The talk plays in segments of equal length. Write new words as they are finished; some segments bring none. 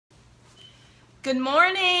Good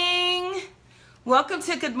morning. Welcome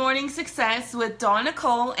to Good Morning Success with Dawn,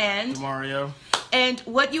 Nicole, and Demario. And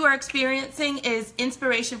what you are experiencing is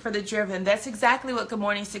inspiration for the driven. That's exactly what Good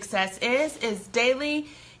Morning Success is daily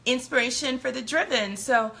inspiration for the driven.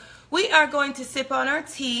 So we are going to sip on our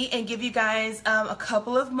tea and give you guys a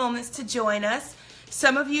couple of moments to join us.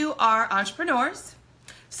 Some of you are entrepreneurs.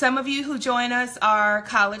 Some of you who join us are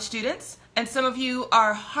college students. And some of you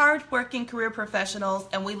are hardworking career professionals,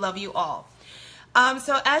 and we love you all.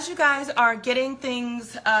 So as you guys are getting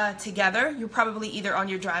things together, you're probably either on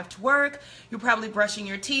your drive to work, you're probably brushing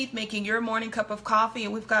your teeth, making your morning cup of coffee,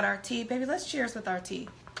 and we've got our tea. Baby, let's cheers with our tea.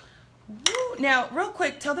 Woo. Now, real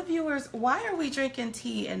quick, tell the viewers, why are we drinking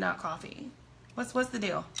tea and not coffee? What's the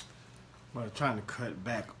deal? Well, trying to cut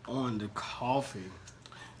back on the coffee.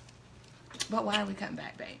 But why are we cutting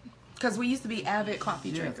back, babe? Because we used to be avid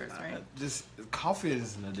coffee drinkers, right? Just coffee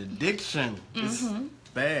is an addiction. It's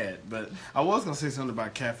bad. But I was gonna say something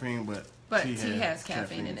about caffeine, but tea has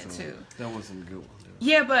caffeine in it too. That wasn't a good one.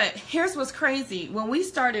 Yeah, but here's what's crazy. When we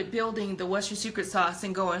started building the What's Your Secret Sauce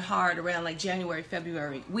and going hard around like January,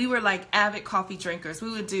 February, we were like avid coffee drinkers. We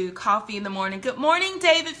would do coffee in the morning. Good morning,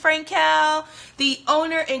 David Frankel, the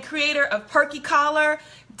owner and creator of Perky Collar.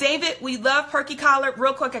 David, we love Perky Collar.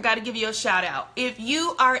 Real quick, I got to give you a shout out. If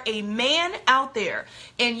you are a man out there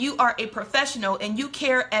and you are a professional and you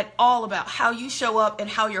care at all about how you show up and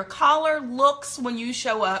how your collar looks when you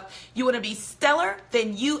show up, you want to be stellar,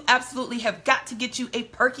 then you absolutely have got to get you a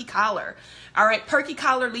Perky Collar. All right, Perky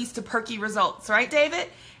Collar leads to perky results, right, David?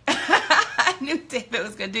 I knew David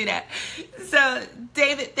was going to do that. So,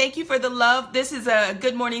 David, thank you for the love. This is a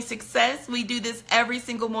Good Morning Success. We do this every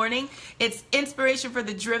single morning. It's inspiration for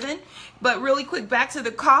the driven. But really quick, back to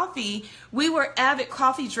the coffee. We were avid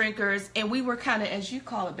coffee drinkers, and we were kind of, as you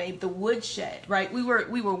call it, babe, the woodshed, right? We were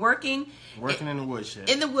working in the woodshed.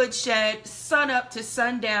 In the woodshed, sun up to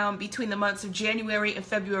sundown between the months of January and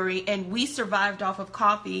February, and we survived off of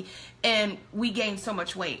coffee, and we gained so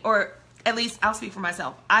much weight, or at least I'll speak for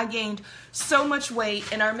myself. I gained so much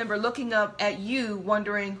weight, and I remember looking up at you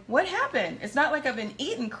wondering, what happened? It's not like I've been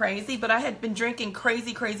eating crazy, but I had been drinking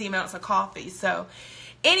crazy amounts of coffee. So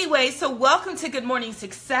anyway, so welcome to Good Morning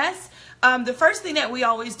Success. The first thing that we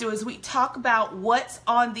always do is we talk about what's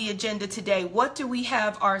on the agenda today. What do we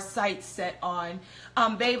have our sights set on?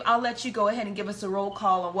 Babe, I'll let you go ahead and give us a roll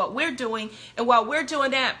call on what we're doing. And while we're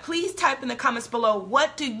doing that, please type in the comments below,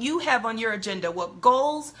 what do you have on your agenda? What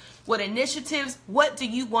goals, what initiatives, what do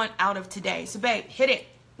you want out of today? So, babe, hit it.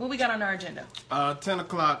 What we got on our agenda? 10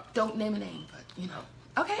 o'clock. Don't name a name, but, you know.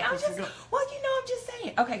 Okay, I'm just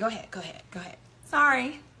saying. Okay, go ahead.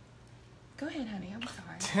 Sorry. Go ahead, honey. I'm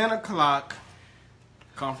sorry. 10 o'clock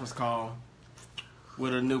conference call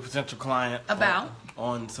with a new potential client. About?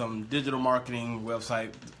 On some digital marketing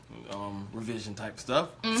website revision type stuff.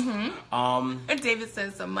 And David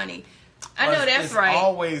says some money. I know that's it's right.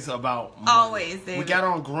 Always about money. Always, David. We got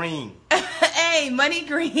on green. Hey, money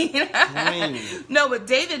green. Green. No, but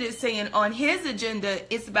David is saying on his agenda,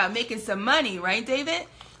 it's about making some money, right, David?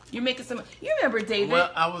 You're making some. You remember David?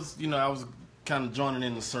 Well, I was kind of joining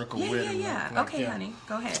in the circle with him. Yeah. Okay, honey,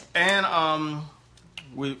 go ahead. And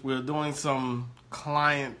we're doing some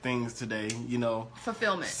client things today,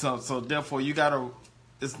 fulfillment. So therefore you gotta.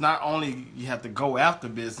 It's not only you have to go after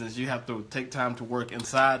business, you have to take time to work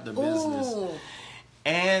inside the business.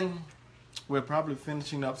 And we're probably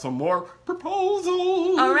finishing up some more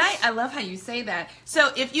proposals. All right, I love how you say that.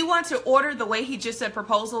 So if you want to order the way he just said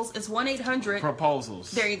proposals, it's 1-800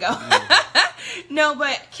 proposals. There you go. Yeah. No,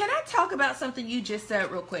 but can I talk about something you just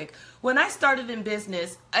said real quick? When I started in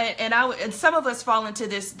business, and some of us fall into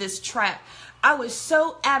this trap, I was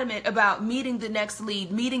so adamant about meeting the next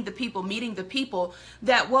lead, meeting the people,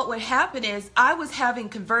 that what would happen is I was having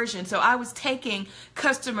conversion. So I was taking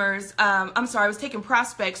customers, I was taking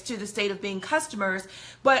prospects to the state of being customers,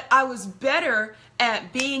 but I was better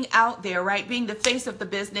at being out there, right? Being the face of the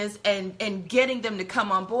business and getting them to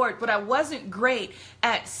come on board. But I wasn't great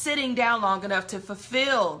at sitting down long enough to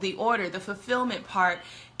fulfill the order, the fulfillment part.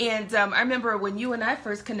 And I remember when you and I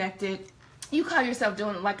first connected, you call yourself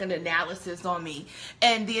doing like an analysis on me.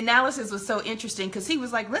 And the analysis was so interesting because he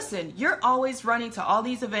was like, listen, you're always running to all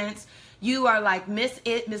these events. You are like Miss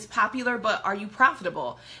Popular, but are you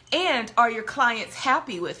profitable? And are your clients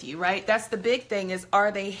happy with you, right? That's the big thing is,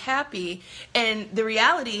 are they happy? And the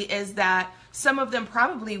reality is that Some of them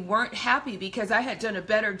probably weren't happy because I had done a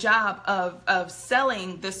better job of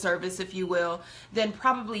selling the service, if you will, than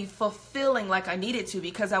probably fulfilling like I needed to,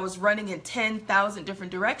 because I was running in 10,000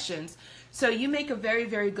 different directions. So you make a very,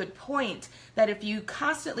 very good point that if you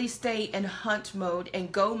constantly stay in hunt mode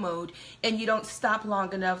and go mode, and you don't stop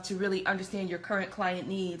long enough to really understand your current client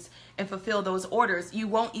needs and fulfill those orders, you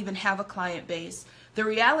won't even have a client base. The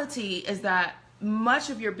reality is that much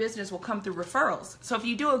of your business will come through referrals. So if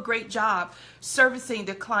you do a great job servicing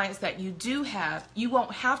the clients that you do have, you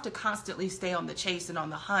won't have to constantly stay on the chase and on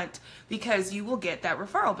the hunt, because you will get that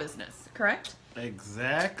referral business, correct?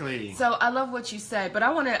 Exactly. So I love what you said, but I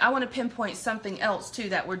want to pinpoint something else too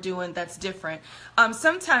that we're doing that's different.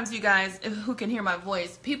 Sometimes, you guys who can hear my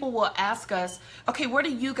voice, people will ask us, okay, what are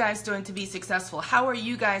you guys doing to be successful? How are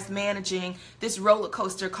you guys managing this roller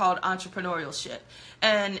coaster called entrepreneurship?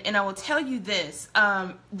 And I will tell you this,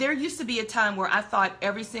 there used to be a time where I thought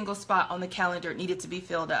every single spot on the calendar needed to be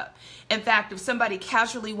filled up. In fact, if somebody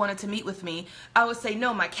casually wanted to meet with me, I would say,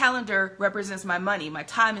 no, my calendar represents my money. My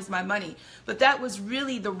time is my money. But that was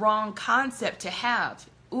really the wrong concept to have.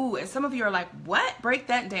 Ooh, and some of you are like, what? Break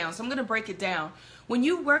that down. So I'm going to break it down. When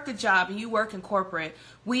you work a job and you work in corporate,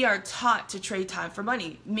 we are taught to trade time for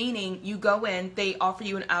money, meaning you go in, they offer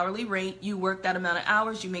you an hourly rate, you work that amount of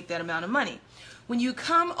hours, you make that amount of money. When you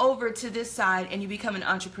come over to this side and you become an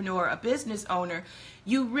entrepreneur, a business owner,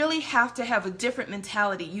 you really have to have a different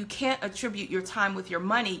mentality. You can't attribute your time with your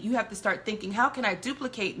money. You have to start thinking, how can I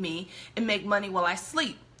duplicate me and make money while I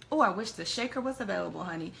sleep? Oh, I wish the shaker was available,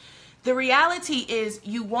 honey. The reality is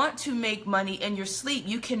you want to make money in your sleep.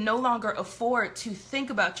 You can no longer afford to think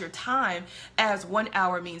about your time as 1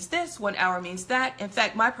 hour means this, 1 hour means that. In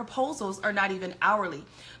fact, my proposals are not even hourly.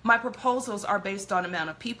 My proposals are based on amount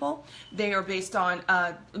of people. They are based on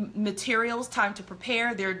materials, time to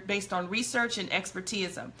prepare. They're based on research and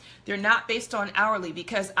expertise. They're not based on hourly,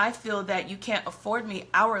 because I feel that you can't afford me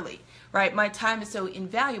hourly, right? My time is so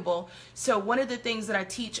invaluable. So one of the things that I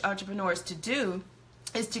teach entrepreneurs to do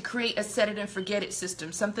is to create a set it and forget it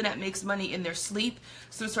system, something that makes money in their sleep,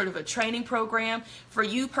 some sort of a training program. For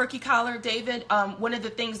you, Perky Collar, David, one of the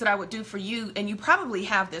things that I would do for you, and you probably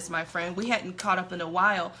have this, my friend, we hadn't caught up in a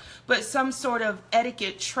while, but some sort of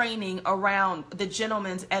etiquette training around the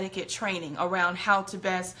gentleman's etiquette training around how to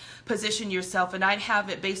best position yourself, and I'd have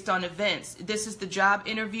it based on events. This is the job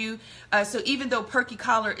interview. So even though Perky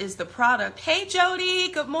Collar is the product, hey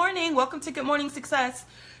Jody, good morning, welcome to Good Morning Success.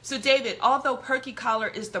 So David, although Perky Collar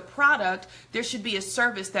is the product, there should be a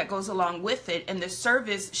service that goes along with it, and the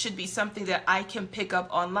service should be something that I can pick up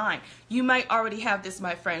online. You might already have this,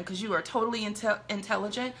 my friend, because you are totally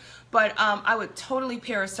intelligent, but I would totally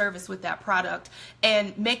pair a service with that product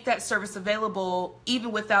and make that service available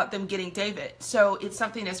even without them getting David. So it's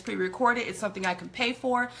something that's pre-recorded, it's something I can pay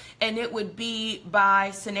for, and it would be by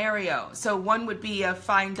scenario. So one would be a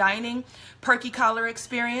fine dining, Perky Collar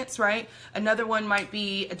experience, right? Another one might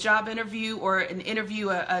be a job interview or an interview,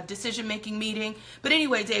 a decision-making meeting. But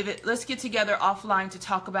anyway, David, let's get together offline to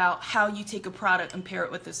talk about how you take a product and pair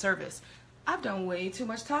it with a service. I've done way too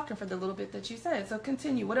much talking for the little bit that you said, so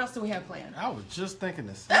continue. What else do we have planned? I was just thinking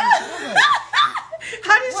the same thing.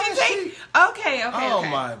 How did she take? Okay. Oh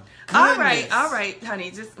my goodness. All right, honey.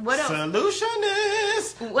 Just what else?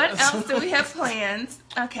 Solutionist. What else do we have planned?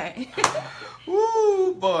 Okay.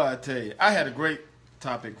 Ooh, boy, I tell you, I had a great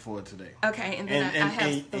topic for today. Okay, and then I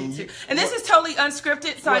have some too. And this is totally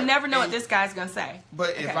unscripted, so I never know what this guy's gonna say.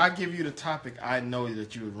 But if I give you the topic, I know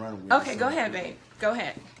that you would run with it. Okay, go ahead, babe. Go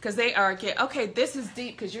ahead, because they are okay. This is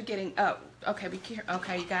deep because you're getting up. Okay, be careful.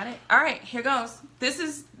 Okay, you got it. All right, here goes. This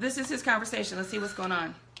is his conversation. Let's see what's going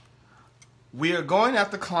on. We are going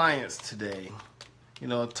after clients today. You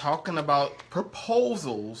know, talking about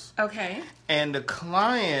proposals. Okay. And the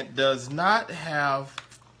client does not have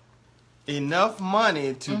enough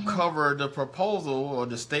money to cover the proposal or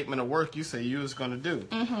the statement of work you say you was going to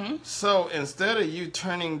do. So instead of you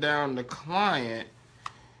turning down the client,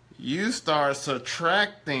 you start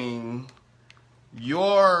subtracting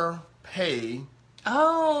your pay.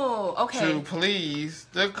 Oh, okay. To please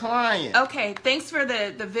the client. Okay, thanks for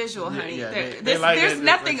the visual, honey. There's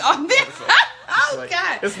nothing on there. Oh,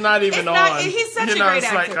 God. It's not even on. He's such a great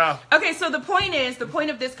actor. Okay, so the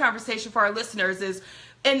point of this conversation for our listeners is,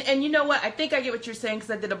 and you know what? I think I get what you're saying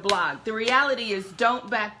because I did a blog. The reality is, don't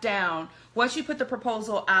back down. Once you put the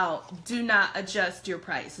proposal out, do not adjust your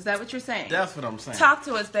price. Is that what you're saying? That's what I'm saying. Talk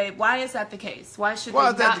to us, babe. Why is that the case? Why should they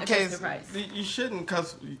not adjust the price? You shouldn't,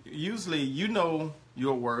 because usually you know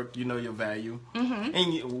your work, you know your value.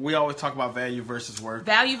 And we always talk about value versus worth.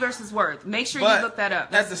 Value versus worth. Make sure you look that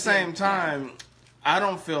up. At the same time, I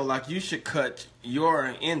don't feel like you should cut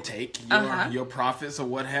your intake, your profits or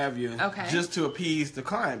what have you, just to appease the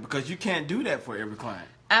client, because you can't do that for every client.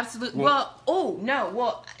 Absolutely.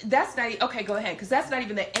 Well, that's not, okay, go ahead, because that's not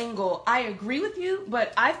even the angle. I agree with you,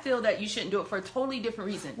 but I feel that you shouldn't do it for a totally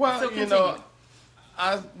different reason. Well, so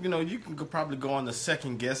continue. You can probably go on to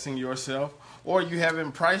second guessing yourself, or you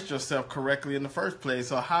haven't priced yourself correctly in the first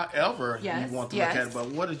place, or however you want to look at it. But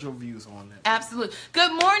what is your views on that? Absolutely.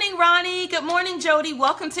 Good morning, Ronnie. Good morning, Jody.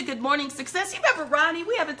 Welcome to Good Morning Success. You remember Ronnie?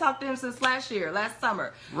 We haven't talked to him since last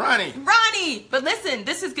summer. Ronnie. But listen,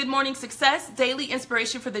 this is Good Morning Success, daily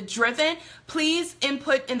inspiration for the driven. Please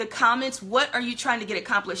input in the comments, what are you trying to get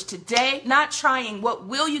accomplished today? Not trying, what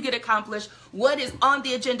will you get accomplished? What is on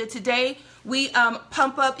the agenda today? We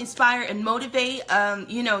pump up, inspire, and motivate,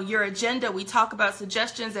 your agenda. We talk about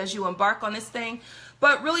suggestions as you embark on this thing.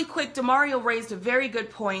 But really quick, Demario raised a very good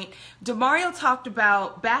point. Demario talked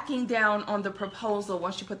about backing down on the proposal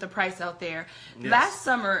once you put the price out there. Yes. Last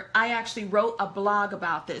summer, I actually wrote a blog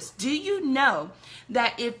about this. Do you know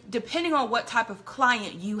that depending on what type of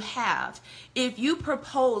client you have, if you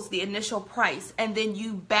propose the initial price and then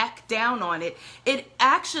you back down on it, it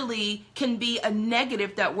actually can be a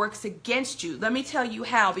negative that works against you. Let me tell you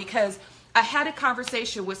how, because I had a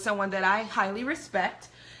conversation with someone that I highly respect.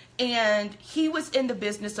 And he was in the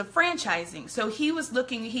business of franchising. So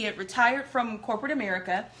he had retired from corporate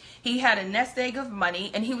America. He had a nest egg of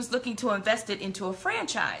money, and he was looking to invest it into a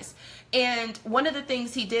franchise. And one of the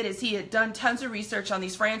things he did is he had done tons of research on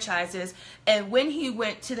these franchises. And when he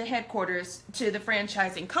went to the headquarters, to the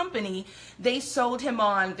franchising company, they sold him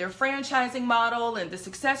on their franchising model and the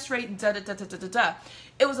success rate and da-da-da-da-da-da.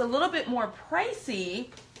 It was a little bit more pricey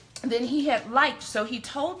than he had liked. So he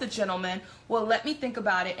told the gentleman, well, let me think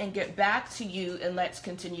about it and get back to you, and let's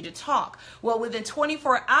continue to talk. Well, within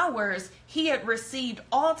 24 hours, he had received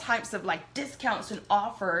all types of discounts and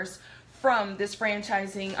offers from this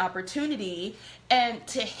franchising opportunity. And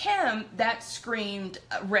to him, that screamed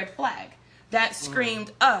a red flag. That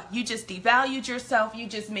screamed, you just devalued yourself. You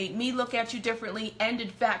just made me look at you differently. And in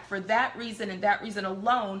fact, for that reason and that reason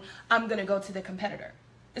alone, I'm going to go to the competitor.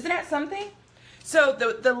 Isn't that something? So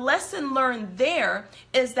the lesson learned there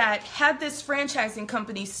is that had this franchising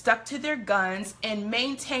company stuck to their guns and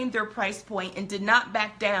maintained their price point and did not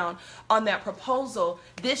back down on that proposal,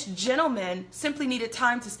 this gentleman simply needed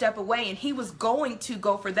time to step away, and he was going to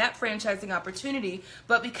go for that franchising opportunity.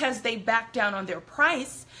 But because they backed down on their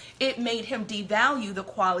price, it made him devalue the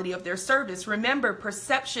quality of their service. Remember,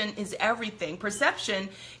 perception is everything. Perception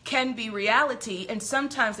can be reality, and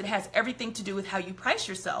sometimes it has everything to do with how you price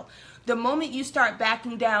yourself. The moment you start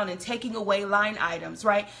backing down and taking away line items,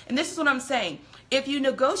 right? And this is what I'm saying. If you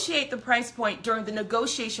negotiate the price point during the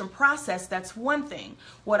negotiation process, that's one thing.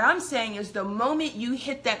 What I'm saying is the moment you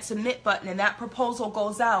hit that submit button and that proposal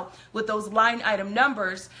goes out with those line item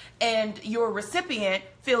numbers and your recipient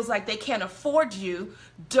feels like they can't afford you,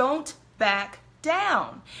 don't back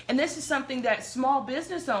down. And this is something that small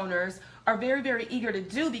business owners are very, very eager to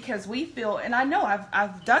do, because we feel, and I know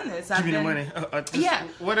I've done this. Give me the money.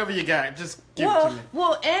 Whatever you got, just give it to me.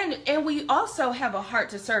 Well, and we also have a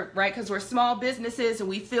heart to serve, right? Because we're small businesses and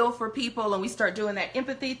we feel for people and we start doing that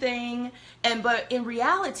empathy thing. But in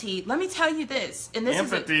reality, let me tell you this. And this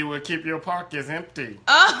empathy will keep your pockets empty.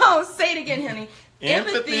 Oh, say it again, honey.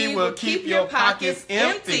 Empathy will keep your pockets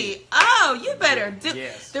empty. Oh, you better do.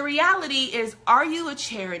 Yes. The reality is, are you a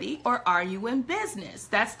charity or are you in business?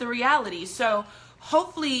 That's the reality. So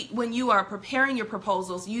hopefully when you are preparing your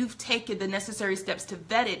proposals, you've taken the necessary steps to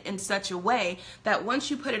vet it in such a way that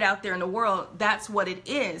once you put it out there in the world, that's what it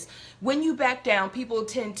is. When you back down, people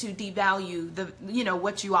tend to devalue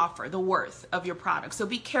what you offer, the worth of your product. So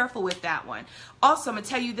be careful with that one. Also, I'm going to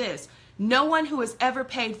tell you this. No one who has ever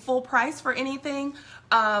paid full price for anything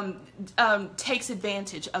takes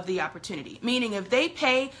advantage of the opportunity. Meaning, if they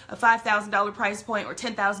pay a $5,000 price point or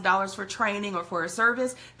 $10,000 for training or for a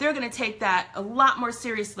service, they're going to take that a lot more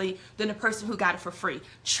seriously than a person who got it for free.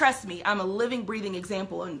 Trust me, I'm a living, breathing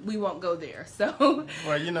example, and we won't go there. So,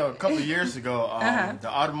 well, a couple of years ago,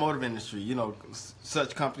 the automotive industry,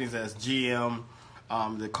 such companies as GM,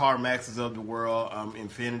 the CarMaxes of the world,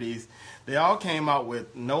 Infinities, they all came out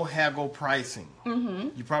with no haggle pricing. Mm-hmm.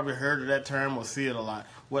 You probably heard of that term or see it a lot.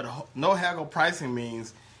 What no haggle pricing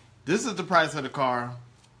means, this is the price of the car,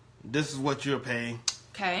 this is what you'll pay.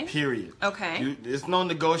 Okay. Period. Okay. It's no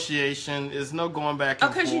negotiation. It's no going back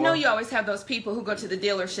and forth. Because you always have those people who go to the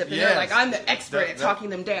dealership and they're like, I'm the expert at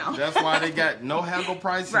talking them down. That's why they got no haggle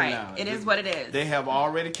pricing right. now. It is what it is. They have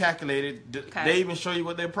already calculated. Okay. They even show you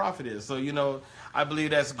what their profit is. So, I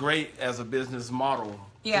believe that's great as a business model.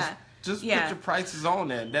 Yeah. Just put your prices on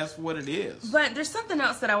there. That's what it is. But there's something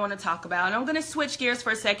else that I want to talk about. And I'm going to switch gears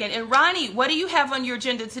for a second. And Ronnie, what do you have on your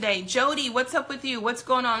agenda today? Jody, what's up with you? What's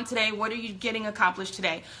going on today? What are you getting accomplished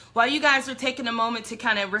today? While you guys are taking a moment to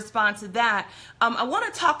kind of respond to that, I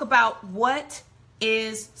want to talk about what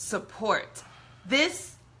is support.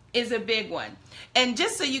 This is a big one. And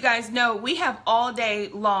just so you guys know, we have all day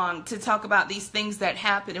long to talk about these things that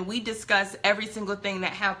happen, and we discuss every single thing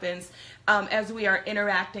that happens as we are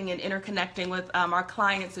interacting and interconnecting with our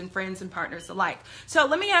clients and friends and partners alike. So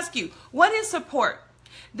let me ask you, what is support?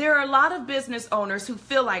 There are a lot of business owners who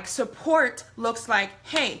feel like support looks like,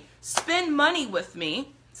 hey, spend money with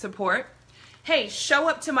me, support. Hey, show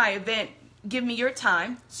up to my event, give me your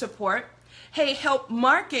time, support. Hey, help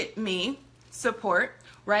market me, support,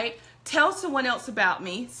 right? Tell someone else about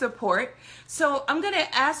me, support. So I'm going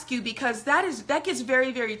to ask you, because that gets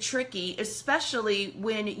very, very tricky, especially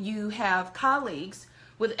when you have colleagues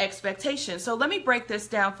with expectations. So let me break this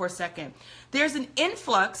down for a second. There's an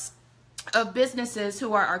influx of businesses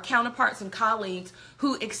who are our counterparts and colleagues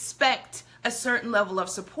who expect a certain level of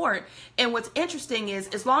support. And what's interesting is,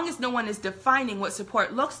 as long as no one is defining what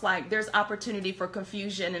support looks like, there's opportunity for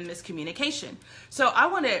confusion and miscommunication. So I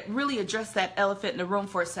want to really address that elephant in the room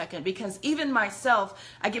for a second, because even myself,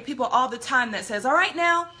 I get people all the time that says, all right,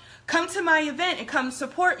 now come to my event and come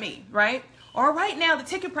support me, right? Or right now the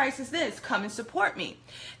ticket price is this, come and support me.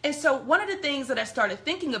 And so one of the things that I started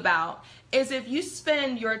thinking about is, if you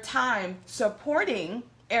spend your time supporting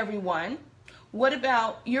everyone, what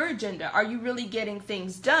about your agenda? Are you really getting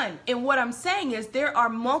things done? And what I'm saying is, there are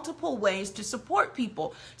multiple ways to support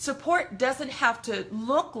people. Support doesn't have to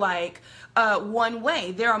look like one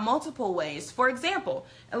way. There are multiple ways. For example,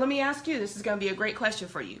 and let me ask you, this is going to be a great question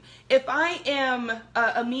for you. If I am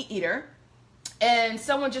a meat eater, and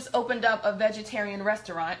someone just opened up a vegetarian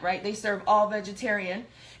restaurant, right? They serve all vegetarian,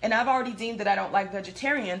 and I've already deemed that I don't like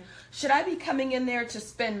vegetarian. Should I be coming in there to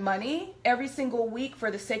spend money every single week for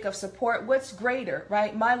the sake of support? What's greater,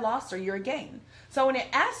 right? My loss or your gain? So I want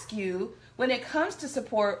to ask you, when it comes to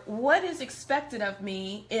support, what is expected of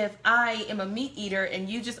me if I am a meat eater and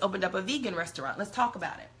you just opened up a vegan restaurant? Let's talk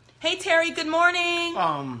about it. Hey, Terry, good morning.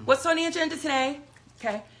 What's on the agenda today?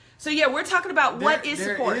 Okay. So yeah, we're talking about what is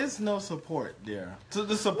support. There is no support there. So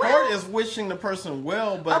the support is wishing the person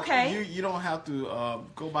well, but you don't have to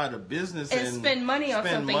go by the business and spend money on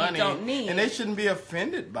something you don't need. And they shouldn't be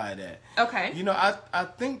offended by that. Okay. You know, I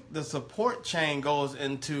think the support chain goes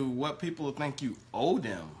into what people think you owe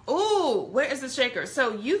them. Ooh, where is the shaker?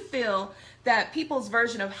 So you feel that people's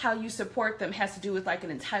version of how you support them has to do with like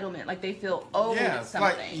an entitlement, like they feel owed something.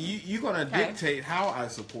 Like you're going to dictate how I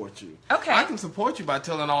support you. Okay. I can support you by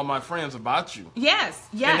telling all my friends about you. Yes.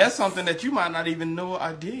 And that's something that you might not even know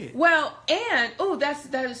I did. Well, and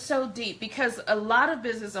that is so deep, because a lot of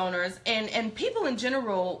business owners and people in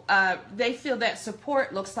general, they feel that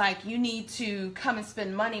support looks like you need to come and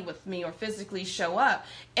spend money with me or physically show up.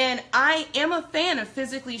 And I am a fan of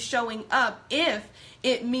physically showing up if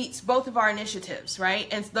it meets both of our initiatives, right?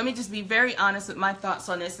 And let me just be very honest with my thoughts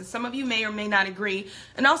on this. And some of you may or may not agree.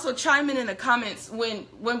 And also chime in the comments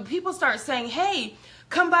when people start saying, hey,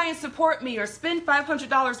 come by and support me, or spend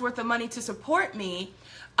 $500 worth of money to support me.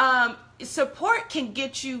 Support can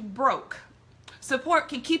get you broke. Support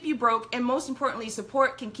can keep you broke, and most importantly,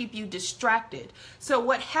 support can keep you distracted. So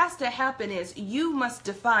what has to happen is, you must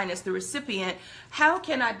define, as the recipient, how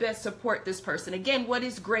can I best support this person? Again, what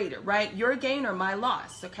is greater, right? Your gain or my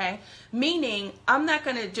loss, okay? Meaning, I'm not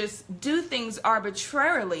going to just do things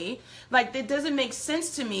arbitrarily. Like, it doesn't make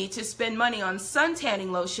sense to me to spend money on sun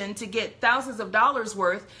tanning lotion to get thousands of dollars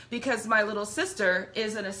worth because my little sister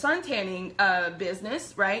is in a sun tanning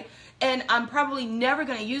business, right? And I'm probably never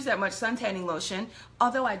going to use that much sun tanning lotion,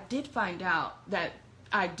 although I did find out that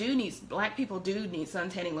black people do need sun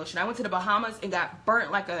tanning lotion. I went to the Bahamas and got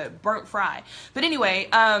burnt like a burnt fry. But anyway,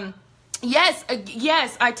 yes,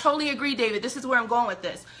 I totally agree, David. This is where I'm going with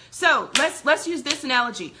this. So let's use this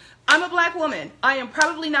analogy. I'm a black woman. I am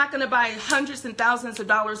probably not going to buy hundreds and thousands of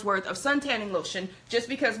dollars worth of sun tanning lotion just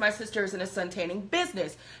because my sister is in a sun tanning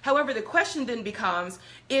business. However, the question then becomes,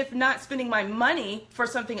 if not spending my money for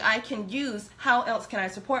something I can use, how else can I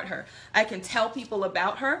support her? I can tell people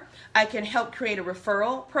about her. I can help create a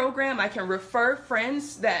referral program. I can refer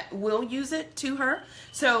friends that will use it to her.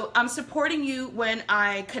 So I'm supporting you when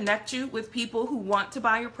I connect you with people who want to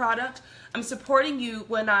buy your product. I'm supporting you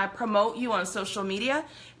when I promote you on social media.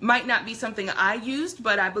 Might not be something I used,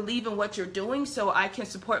 but I believe in what you're doing, so I can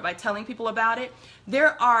support by telling people about it.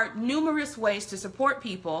 There are numerous ways to support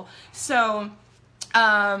people. So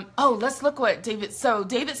Let's look what David. So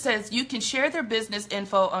David says you can share their business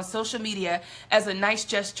info on social media as a nice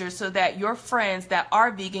gesture so that your friends that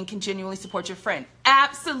are vegan can genuinely support your friend.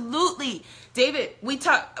 Absolutely. David,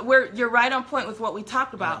 you're right on point with what we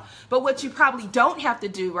talked about. Yeah. But what you probably don't have to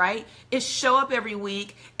do, right, is show up every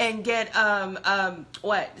week and get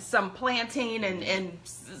some plantain and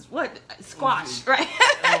squash, right?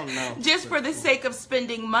 Oh, no. Just for the sake of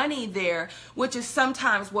spending money there, which is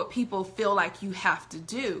sometimes what people feel like you have to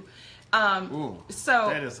do. So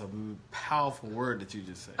that is a powerful word that you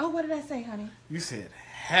just said. Oh, what did I say, honey? You said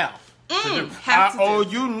have. I owe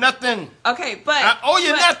you nothing. Okay, but I owe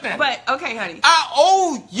you nothing. But okay, honey. I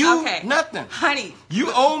owe you nothing. Honey.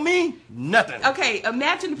 You owe me nothing. Okay,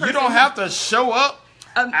 imagine the person. You don't have to show up.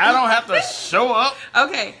 I don't have to show up.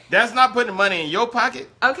 Okay. That's not putting money in your pocket.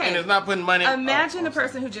 Okay. And it's not putting money. Imagine the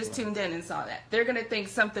person who just tuned in and saw that. They're going to think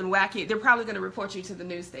something wacky. They're probably going to report you to the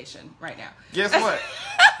news station right now. Guess what?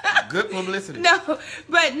 Good publicity.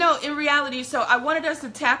 No, in reality, so I wanted us to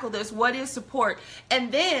tackle this. What is support?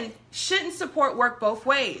 And then, shouldn't support work both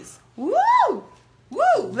ways? Woo! Woo!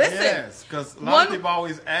 Listen. Yes, because a lot of people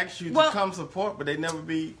always ask you to come support, but they never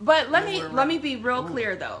be. But let me be real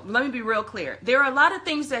clear, though. Let me be real clear. There are a lot of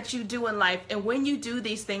things that you do in life, and when you do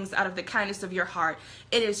these things out of the kindness of your heart,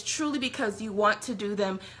 it is truly because you want to do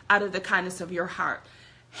them out of the kindness of your heart.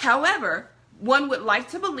 However, one would like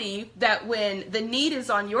to believe that when the need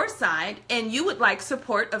is on your side and you would like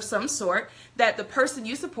support of some sort, that the person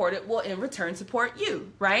you supported will in return support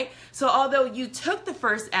you, right? So although you took the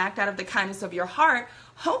first act out of the kindness of your heart,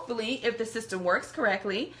 hopefully, if the system works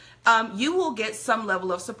correctly, you will get some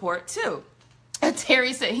level of support too. And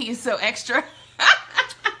Terry said he's so extra.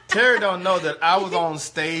 Terry don't know that I was on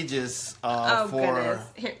stages for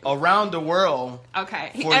around the world.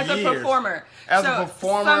 Okay, for as years. A performer. As a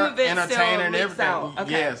performer, entertainer, and everything.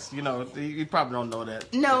 Okay. Yes, you probably don't know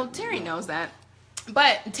that. No, Terry knows that.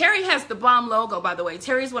 But Terry has the bomb logo, by the way.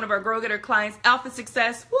 Terry's one of our Grow Getter clients. Alpha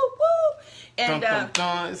Success. Woo woo. And dun, dun,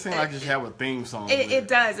 dun. It seems like you should have a theme song. It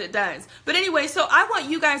does. But anyway, so I want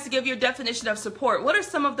you guys to give your definition of support. What are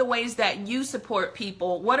some of the ways that you support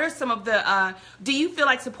people? What are some of the, do you feel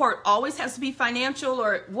like support always has to be financial,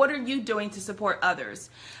 or what are you doing to support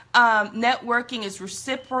others? Networking is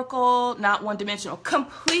reciprocal, not one-dimensional.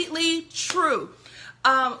 Completely true.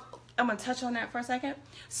 I'm going to touch on that for a second.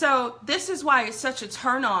 So this is why it's such a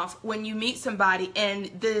turnoff when you meet somebody and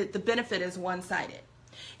the benefit is one-sided.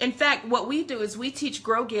 In fact, what we do is we teach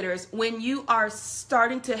Grow Getters, when you are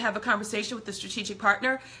starting to have a conversation with a strategic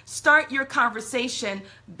partner, start your conversation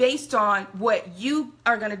based on what you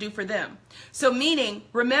are going to do for them. So meaning,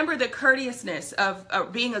 remember the courteousness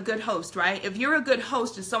of being a good host, right? If you're a good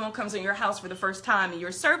host and someone comes in your house for the first time and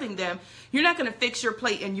you're serving them, you're not going to fix your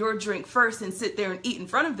plate and your drink first and sit there and eat in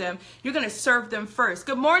front of them. You're going to serve them first.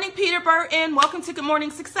 Good morning, Peter Burton. Welcome to Good Morning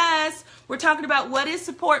Success. We're talking about what is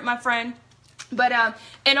support, my friend. But,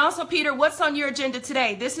 and also, Peter, what's on your agenda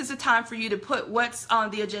today? This is a time for you to put what's on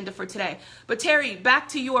the agenda for today. But Terry, back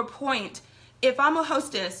to your point. If I'm a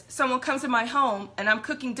hostess, someone comes in my home and I'm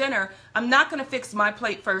cooking dinner, I'm not going to fix my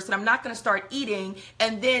plate first, and I'm not going to start eating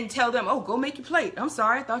and then tell them, oh, go make your plate. I'm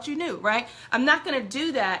sorry, I thought you knew, right? I'm not going to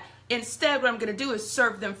do that. Instead, what I'm going to do is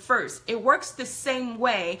serve them first. It works the same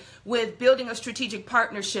way with building a strategic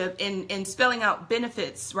partnership and spelling out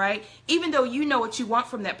benefits, right? Even though you know what you want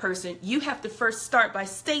from that person, you have to first start by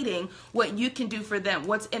stating what you can do for them,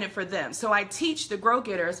 what's in it for them. So I teach the Grow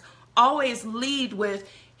Getters, always lead with,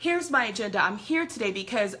 here's my agenda. I'm here today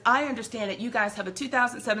because I understand that you guys have a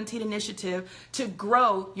 2017 initiative to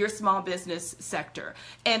grow your small business sector.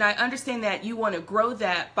 And I understand that you want to grow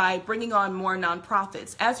that by bringing on more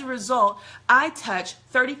nonprofits. As a result, I touch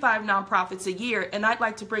 35 nonprofits a year, and I'd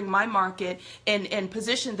like to bring my market and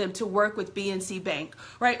position them to work with BNC Bank,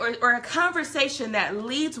 right? Or a conversation that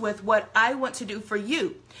leads with what I want to do for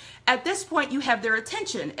you. At this point, you have their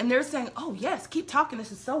attention, and they're saying, oh, yes, keep talking.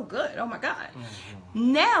 This is so good. Oh, my God.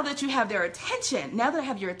 Mm-hmm. Now that you have their attention, now that I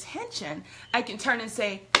have your attention, I can turn and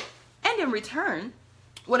say, and in return,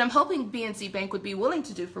 what I'm hoping BNC Bank would be willing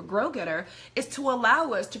to do for Grow Getter is to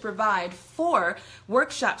allow us to provide 4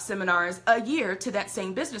 workshop seminars a year to that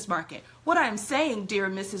same business market. What I'm saying, dear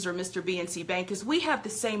Mrs. or Mr. BNC Bank, is we have the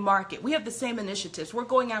same market. We have the same initiatives. We're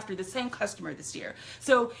going after the same customer this year.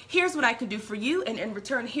 So here's what I can do for you, and in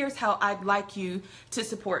return, here's how I'd like you to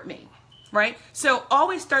support me. Right? So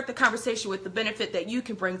always start the conversation with the benefit that you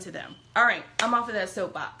can bring to them. All right, I'm off of that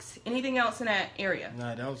soapbox. Anything else in that area?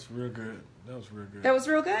 No, that was real good. That was real good. That was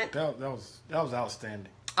real good? That was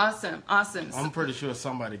outstanding. Awesome. I'm pretty sure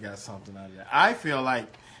somebody got something out of that. I feel like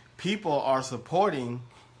people are supporting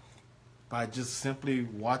by just simply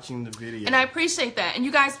watching the video. And I appreciate that. And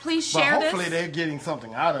you guys, please share this. Hopefully they're getting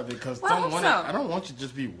something out of it, because I don't want you to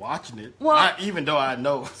just be watching it. Well, even though I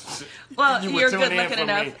know. Well, you're good looking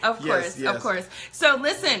enough. Of course. So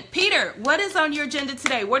listen, Peter, what is on your agenda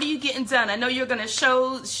today? What are you getting done? I know you're going to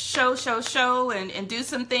show and do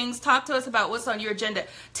some things. Talk to us about what's on your agenda.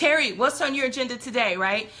 Terry, what's on your agenda today,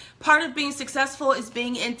 right? Part of being successful is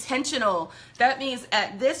being intentional. That means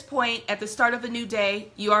at this point, at the start of a new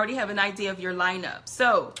day, you already have an idea of your lineup.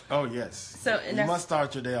 So, oh yes. So you must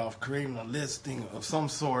start your day off creating a listing of some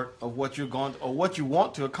sort of what you're going to, or what you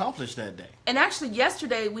want to accomplish that day. And actually,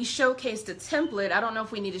 yesterday we showcased a template. I don't know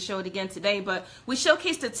if we need to show it again today, but we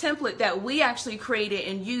showcased a template that we actually created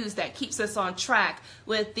and used that keeps us on track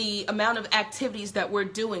with the amount of activities that we're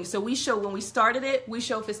doing. So we show when we started it, we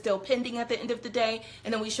show if it's still pending at the end of the day,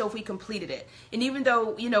 and then we show if we completed it. And even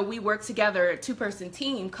though, you know, we work together, a two-person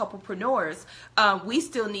team, couplepreneurs, we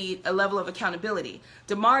still need a level of accountability.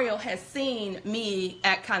 Demario has seen me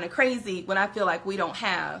act kind of crazy when I feel like we don't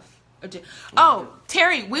have. Oh,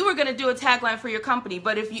 Terry, we were going to do a tagline for your company,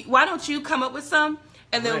 but why don't you come up with some,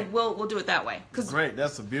 and then we'll do it that way. Great,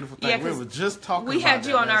 that's a beautiful thing. Yeah, we were just talking about we had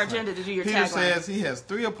you on our agenda to do your tagline. Peter says he has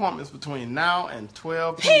 3 appointments between now and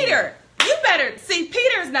 12 p.m. Peter, you better see.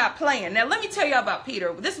 Peter's not playing. Now let me tell y'all about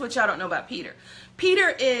Peter. This is what y'all don't know about Peter. Peter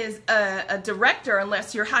is a director,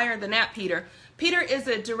 unless you're higher than that, Peter. Peter is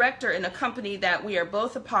a director in a company that we are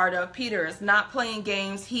both a part of. Peter is not playing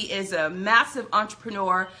games. He is a massive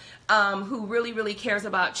entrepreneur who really, really cares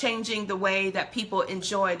about changing the way that people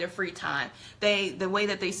enjoy their free time, the way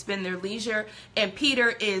that they spend their leisure. And Peter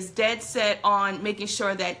is dead set on making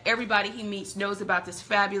sure that everybody he meets knows about this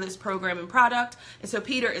fabulous program and product. And so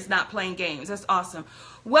Peter is not playing games. That's awesome.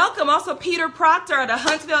 Welcome also Peter Proctor out of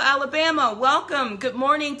Huntsville, Alabama. Welcome. Good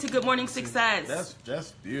morning to Good Morning Success.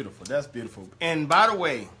 That's beautiful. That's beautiful. And by the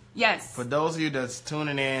way, yes, for those of you that's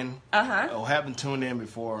tuning in or haven't tuned in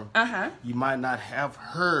before, you might not have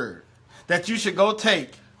heard that you should go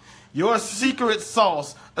take your secret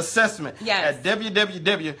sauce assessment at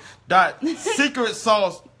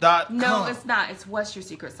www.secretsauce.com. No, it's not. It's What's Your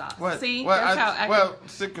Secret Sauce. What? See?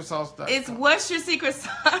 Secret sauce.com. It's What's Your Secret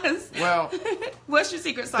Sauce. Well, What's Your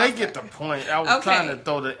Secret Sauce? They get the point. I was trying to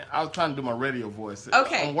do my radio voice.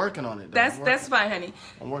 Okay. I'm working on it. That's fine, honey.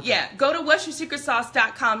 I'm working. Yeah, go to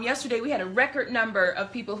what'syoursecretsauce.com. Yesterday we had a record number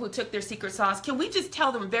of people who took their secret sauce. Can we just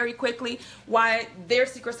tell them very quickly why their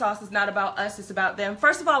secret sauce is not about us, it's about them?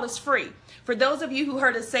 First of all, it's free. For those of you who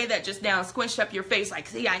heard us say that just now, squinched up your face like,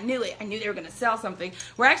 see, I knew it. I knew they were going to sell something.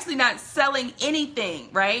 We're actually not selling anything,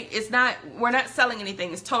 right? We're not selling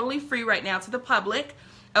anything. It's totally free right now to the public.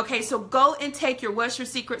 Okay, so go and take your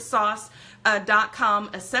what'syoursecretsauce.com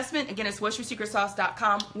assessment. Again, it's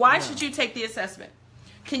what'syoursecretsauce.com. Why should you take the assessment?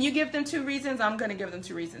 Can you give them 2 reasons? I'm going to give them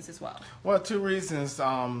 2 reasons as well. Well, 2 reasons.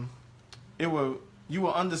 You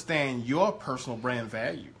will understand your personal brand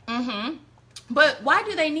value. Mm-hmm. But why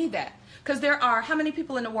do they need that? Because there are how many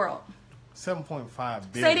people in the world?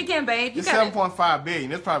 7.5 billion. Say it again, babe. It's 7.5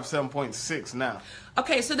 billion. It's probably 7.6 now.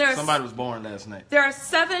 Okay, so somebody was born last night. There are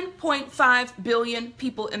 7.5 billion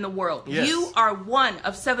people in the world. Yes. You are one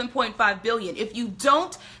of 7.5 billion. If you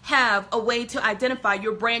don't have a way to identify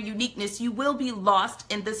your brand uniqueness, you will be lost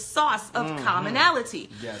in the sauce of commonality.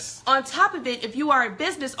 Yes. On top of it, if you are a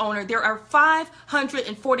business owner, there are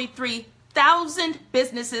 543,000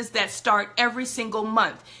 businesses that start every single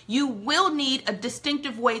month. You will need a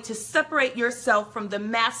distinctive way to separate yourself from the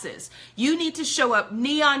masses. You need to show up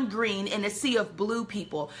neon green in a sea of blue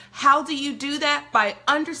people. How do you do that? By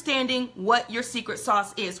understanding what your secret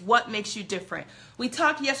sauce is, what makes you different. We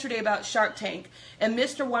talked yesterday about Shark Tank, and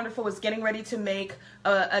Mr. Wonderful was getting ready to make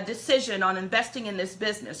a decision on investing in this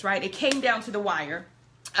business, right? It came down to the wire.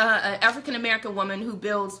 An African-American woman who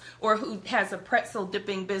builds or who has a pretzel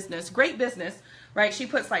dipping business, great business, right? She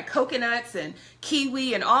puts like coconuts and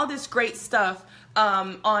kiwi and all this great stuff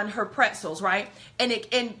on her pretzels, right? And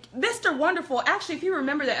Mr. Wonderful, actually, if you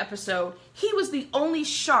remember that episode, he was the only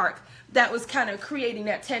shark that was kind of creating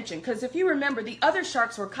that tension. Because if you remember, the other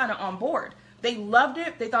sharks were kind of on board. They loved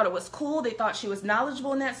it. They thought it was cool. They thought she was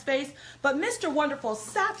knowledgeable in that space. But Mr. Wonderful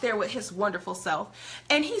sat there with his wonderful self,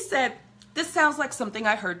 and he said, this sounds like something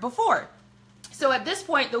I heard before. So at this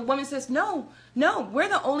point, the woman says, no, we're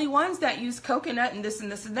the only ones that use coconut and this and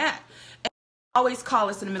this and that. And always call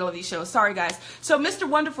us in the middle of these shows. Sorry, guys. So Mr.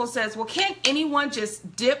 Wonderful says, well, can't anyone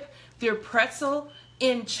just dip their pretzel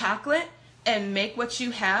in chocolate and make what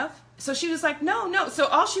you have? So she was like, no. So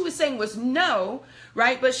all she was saying was no,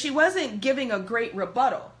 right? But she wasn't giving a great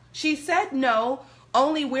rebuttal. She said no,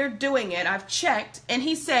 Only we're doing it. I've checked. And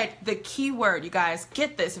he said the key word, you guys,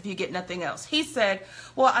 get this if you get nothing else. He said,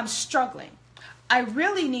 well, I'm struggling. I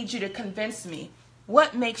really need you to convince me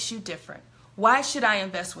what makes you different. Why should I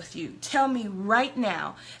invest with you? Tell me right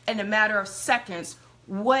now, in a matter of seconds,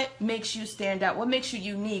 what makes you stand out? What makes you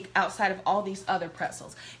unique outside of all these other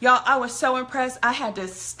pretzels? Y'all, I was so impressed. I had to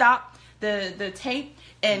stop the tape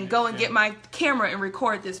and go and get my camera and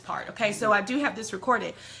record this part. Okay, so I do have this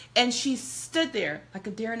recorded. And she stood there like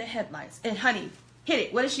a deer in the headlights. And honey, hit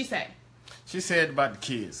it. What did she say? She said about the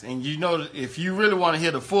kids. And you know, if you really want to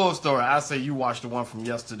hear the full story, I say you watch the one from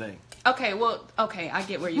yesterday. Okay, well, okay, I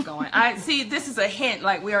get where you're going. I see this is a hint,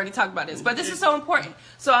 like we already talked about this, but this is so important.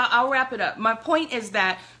 So I'll wrap it up. My point is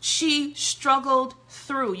that she struggled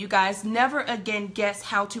through. You guys, never again guess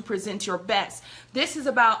how to present your best. This is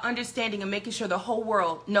about understanding and making sure the whole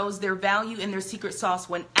world knows their value and their secret sauce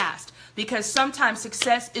when asked. Because sometimes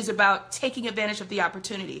success is about taking advantage of the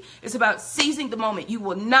opportunity. It's about seizing the moment. You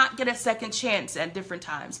will not get a second chance at different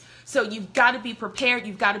times. So you've got to be prepared.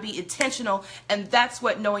 You've got to be intentional. And that's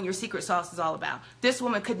what knowing your secret sauce is all about. This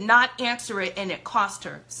woman could not answer it, and it cost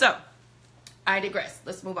her. So I digress.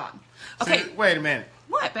 Let's move on. Okay. See, wait a minute.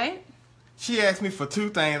 What, babe? She asked me for two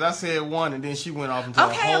things. I said one, and then she went off into a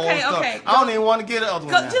whole stuff. Okay. I don't even want to get the other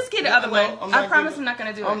one. Just get the other one. I promise I'm not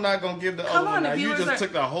going to do it. I'm not going to give the other one. You just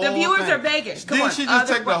took the whole thing. The viewers are begging. Didn't she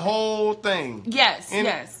just take the whole thing? Yes,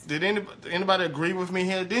 yes. Did anybody agree with me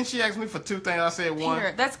here? Didn't she ask me for two things? I said one.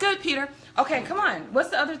 Peter, that's good, Peter. Okay, come on. What's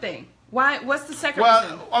the other thing? Why? What's the second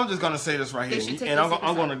reason? Well, I'm just going to say this right here, and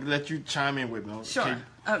I'm going to let you chime in with me. Sure. Okay?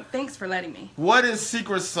 Thanks for letting me. What is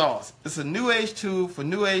secret sauce? It's a new age tool for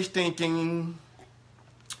new age thinking.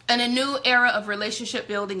 And a new era of relationship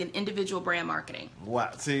building and individual brand marketing.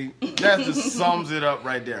 Wow. See, that just sums it up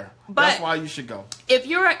right there. But that's why you should go. If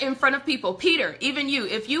you're in front of people, Peter, even you,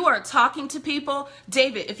 if you are talking to people,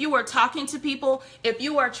 David, if you are talking to people, if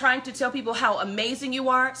you are trying to tell people how amazing you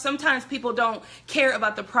are, sometimes people don't care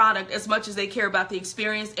about the product as much as they care about the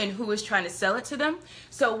experience and who is trying to sell it to them.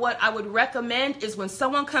 So what I would recommend is when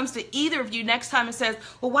someone comes to either of you next time and says,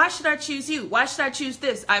 well, why should I choose you? Why should I choose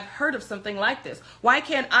this? I've heard of something like this. Why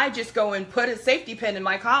can't I just go and put a safety pin in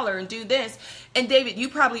my collar and do this? And David, you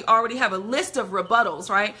probably already have a list of rebuttals,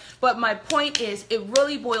 right? But my point is, it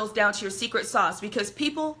really boils down to your secret sauce, because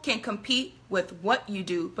people can compete with what you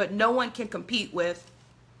do, but no one can compete with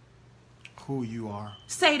who you are.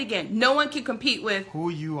 Say it again. No one can compete with who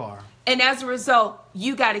you are. And as a result,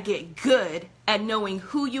 you got to get good at knowing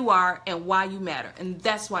who you are and why you matter. And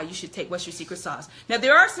that's why you should take What's Your Secret Sauce. Now,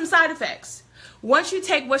 there are some side effects. Once you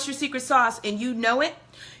take What's Your Secret Sauce and you know it,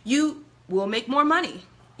 you will make more money.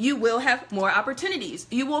 You will have more opportunities.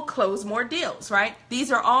 You will close more deals, right?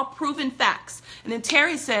 These are all proven facts. And then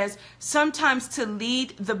Terry says, sometimes to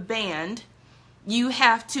lead the band, you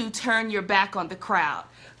have to turn your back on the crowd.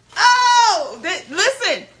 Oh,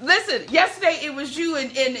 listen. Yesterday it was you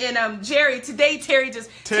and Jerry. Today Terry just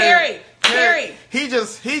Terry. He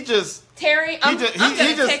just Terry, I'm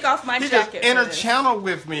gonna take off my jacket. He just inter-channel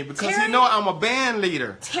with me because Terry, he know I'm a band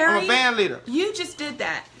leader. Terry, I'm a band leader. You just did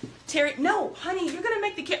that. Terry, no, honey, you're going to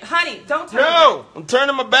make the honey, don't turn No, I'm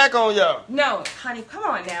turning my back on y'all. No, honey, come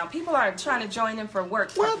on now. People are trying to join in for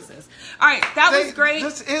work purposes. All right, that was great.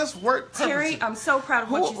 This is work purposes. Terry, I'm so proud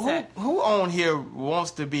of what you said. Who on here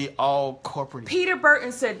wants to be all corporate? Peter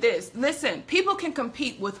Burton said this. Listen, people can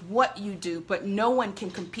compete with what you do, but no one can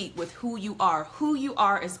compete with who you are. Who you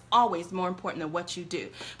are is always more important than what you do.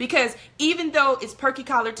 Because even though it's perky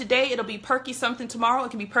collar today, it'll be perky something tomorrow. It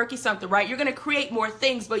can be perky something, right? You're going to create more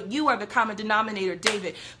things, but you are the common denominator.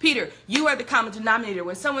 David, Peter, you are the common denominator.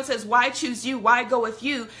 When someone says, why choose you? Why go with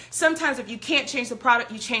you? Sometimes if you can't change the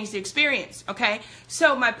product, you change the experience. Okay.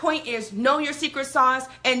 So my point is, know your secret sauce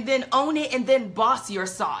and then own it and then boss your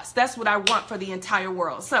sauce. That's what I want for the entire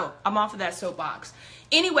world. So I'm off of that soapbox.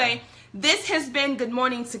 Anyway, this has been Good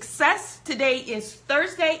Morning Success. Today is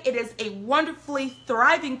Thursday. It is a wonderfully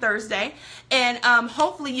thriving Thursday. And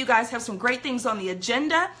hopefully you guys have some great things on the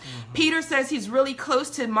agenda. Mm-hmm. Peter says he's really close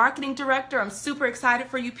to marketing director. I'm super excited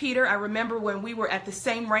for you, Peter. I remember when we were at the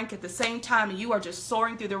same rank at the same time, and you are just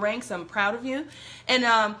soaring through the ranks. I'm proud of you. And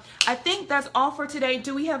I think that's all for today.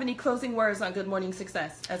 Do we have any closing words on Good Morning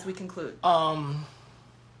Success as we conclude?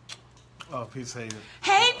 Oh, Pete's hating.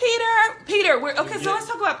 Hey, Peter. So let's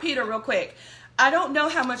talk about Peter real quick. I don't know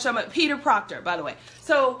how much Peter Proctor, by the way.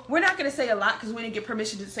 So we're not going to say a lot because we didn't get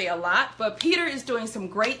permission to say a lot. But Peter is doing some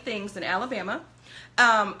great things in Alabama.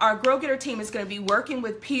 Our Grow Getter team is going to be working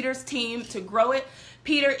with Peter's team to grow it.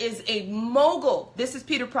 Peter is a mogul. This is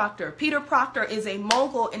Peter Proctor. Peter Proctor is a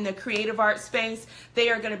mogul in the creative art space. They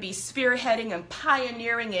are going to be spearheading and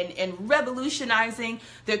pioneering and revolutionizing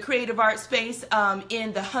the creative art space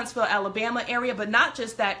in the Huntsville, Alabama area, but not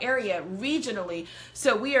just that area, regionally.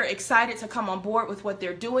 So we are excited to come on board with what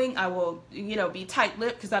they're doing. I will, be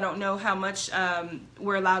tight-lipped because I don't know how much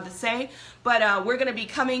we're allowed to say, but we're going to be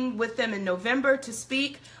coming with them in November to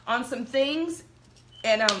speak on some things.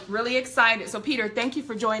 And I'm really excited. So, Peter, thank you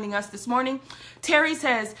for joining us this morning. Terry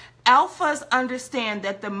says, alphas understand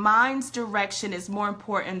that the mind's direction is more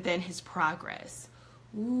important than his progress.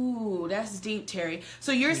 Ooh, that's deep, Terry.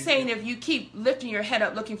 So you're saying if you keep lifting your head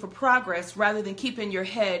up looking for progress rather than keeping your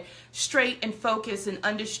head straight and focused and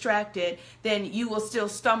undistracted, then you will still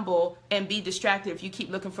stumble and be distracted if you keep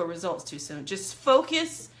looking for results too soon. Just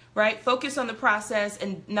focus, right? Focus on the process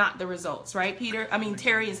and not the results, right, Peter?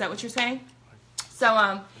 Terry, is that what you're saying?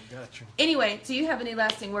 So, anyway, do you have any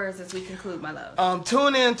lasting words as we conclude, my love?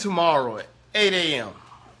 Tune in tomorrow at 8 a.m.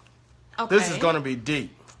 Okay. This is going to be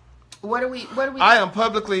deep. What are we? I am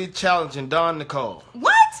publicly challenging Dawn Nicole.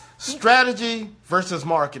 What? Strategy versus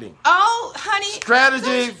marketing. Oh, honey.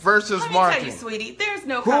 Strategy versus marketing. Let me tell you, sweetie, there's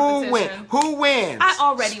no competition. Who wins? I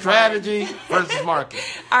already Strategy won. versus marketing.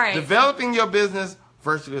 All right. Developing your business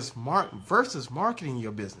versus marketing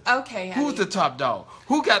your business. Okay, honey. Who's the top dog?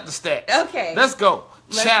 Who got the stats? Okay. Let's go.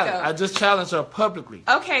 Let's Challenge. go. I just challenged her publicly.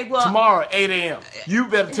 Okay, well. Tomorrow, 8 a.m. You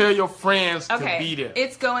better tell your friends to be there.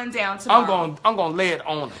 It's going down tomorrow. I'm going to lay it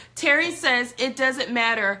on them. Terry says it doesn't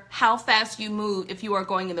matter how fast you move if you are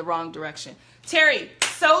going in the wrong direction. Terry,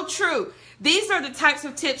 so true. These are the types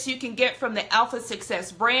of tips you can get from the Alpha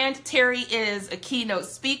Success brand. Terry is a keynote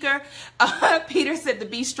speaker. Peter said to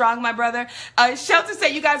be strong, my brother. Shelton said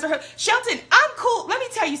you guys are... Shelton, I'm cool. Let me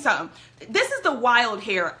tell you something. This is the wild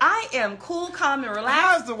hair. I am cool, calm, and relaxed.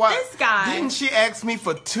 How's the wild? This guy... Didn't she ask me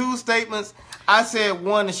for 2 statements? I said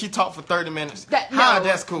 1 and she talked for 30 minutes.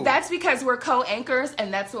 That's cool. That's because we're co-anchors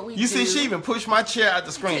and that's what we do. You see, she even pushed my chair out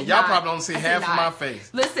the screen. Y'all probably don't see half of my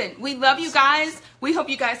face. Listen, we love you guys. We hope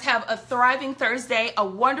you guys have a thriving Thursday, a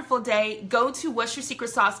wonderful day. Go to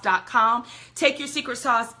what'sYourSecretSauce.com. Take your secret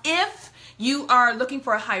sauce if you are looking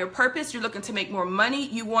for a higher purpose, you're looking to make more money,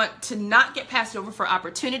 you want to not get passed over for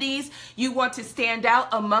opportunities, you want to stand out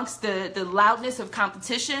amongst the loudness of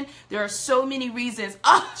competition. There are so many reasons.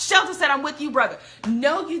 Oh, Shelton said, I'm with you, brother.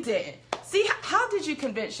 No, you didn't. See, how did you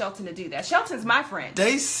convince Shelton to do that? Shelton's my friend.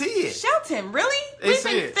 They see it. Shelton, really? We've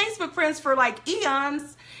been Facebook friends for like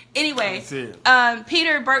eons. Anyway,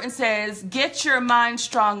 Peter Burton says, get your mind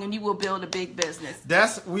strong and you will build a big business.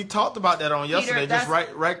 We talked about that on yesterday. Peter, just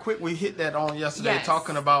right quick, we hit that on yesterday,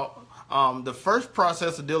 talking about the first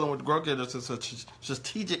process of dealing with growth getters is a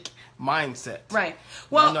strategic mindset. Right.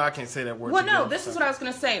 Well, I can't say that word. Well, no, this is what I was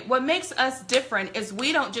going to say. What makes us different is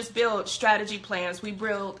we don't just build strategy plans, we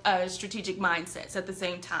build strategic mindsets at the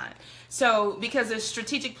same time. So, because a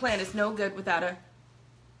strategic plan is no good without a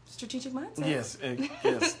strategic mindset.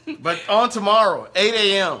 Yes. But on tomorrow, 8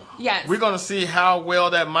 a.m., we're going to see how well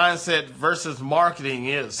that mindset versus marketing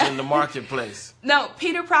is in the marketplace. No,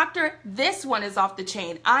 Peter Proctor, this one is off the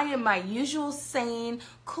chain. I am my usual sane,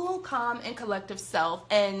 cool, calm, and collective self.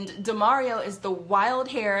 And Demario is the wild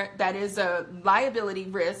hair that is a liability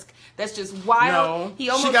risk. That's just wild.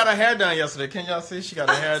 No, she got her hair done yesterday. Can y'all see? She got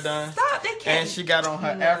her hair done. Stop, they can't. And she got on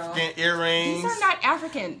her African earrings. These are not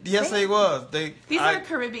African. Yes, they was. These are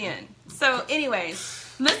Caribbean. So, anyways.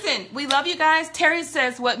 Listen, we love you guys. Terry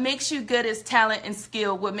says, what makes you good is talent and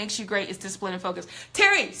skill. What makes you great is discipline and focus.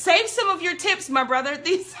 Terry, save some of your tips, my brother.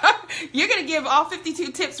 You're going to give all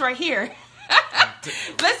 52 tips right here.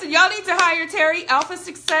 Listen, y'all need to hire Terry,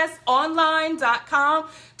 alphasuccessonline.com.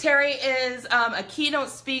 Terry is a keynote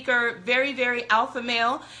speaker, very, very alpha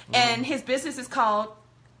male, and his business is called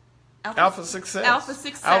Alpha Success. Alpha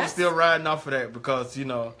Success. I was still riding off of that because,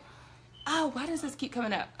 oh, why does this keep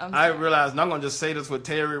coming up? I realized, and I'm going to just say this with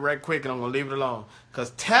Terry right quick, and I'm going to leave it alone.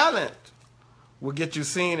 Because talent will get you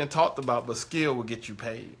seen and talked about, but skill will get you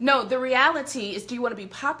paid. No, the reality is, do you want to be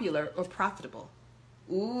popular or profitable?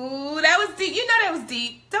 Ooh, that was deep. You know that was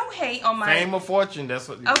deep. Don't hate on my... Fame or fortune, that's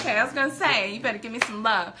what... Okay, I was going to say, you better give me some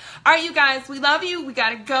love. All right, you guys, we love you. We got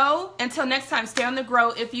to go. Until next time, stay on the grow.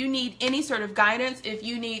 If you need any sort of guidance, if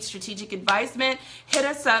you need strategic advisement, hit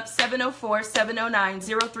us up,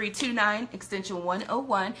 704-709-0329, extension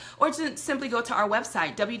 101, or just simply go to our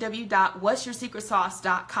website,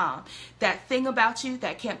 www.what'sYourSecretSauce.com. That thing about you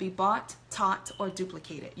that can't be bought, taught, or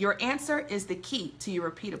duplicated. Your answer is the key to your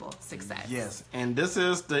repeatable success. Yes, and this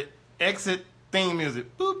is the exit theme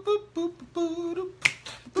music. Boop, boop, boop, boop,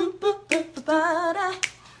 boop, boop, boop, boop, boop.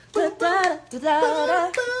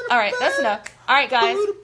 All right, that's enough. All right, guys.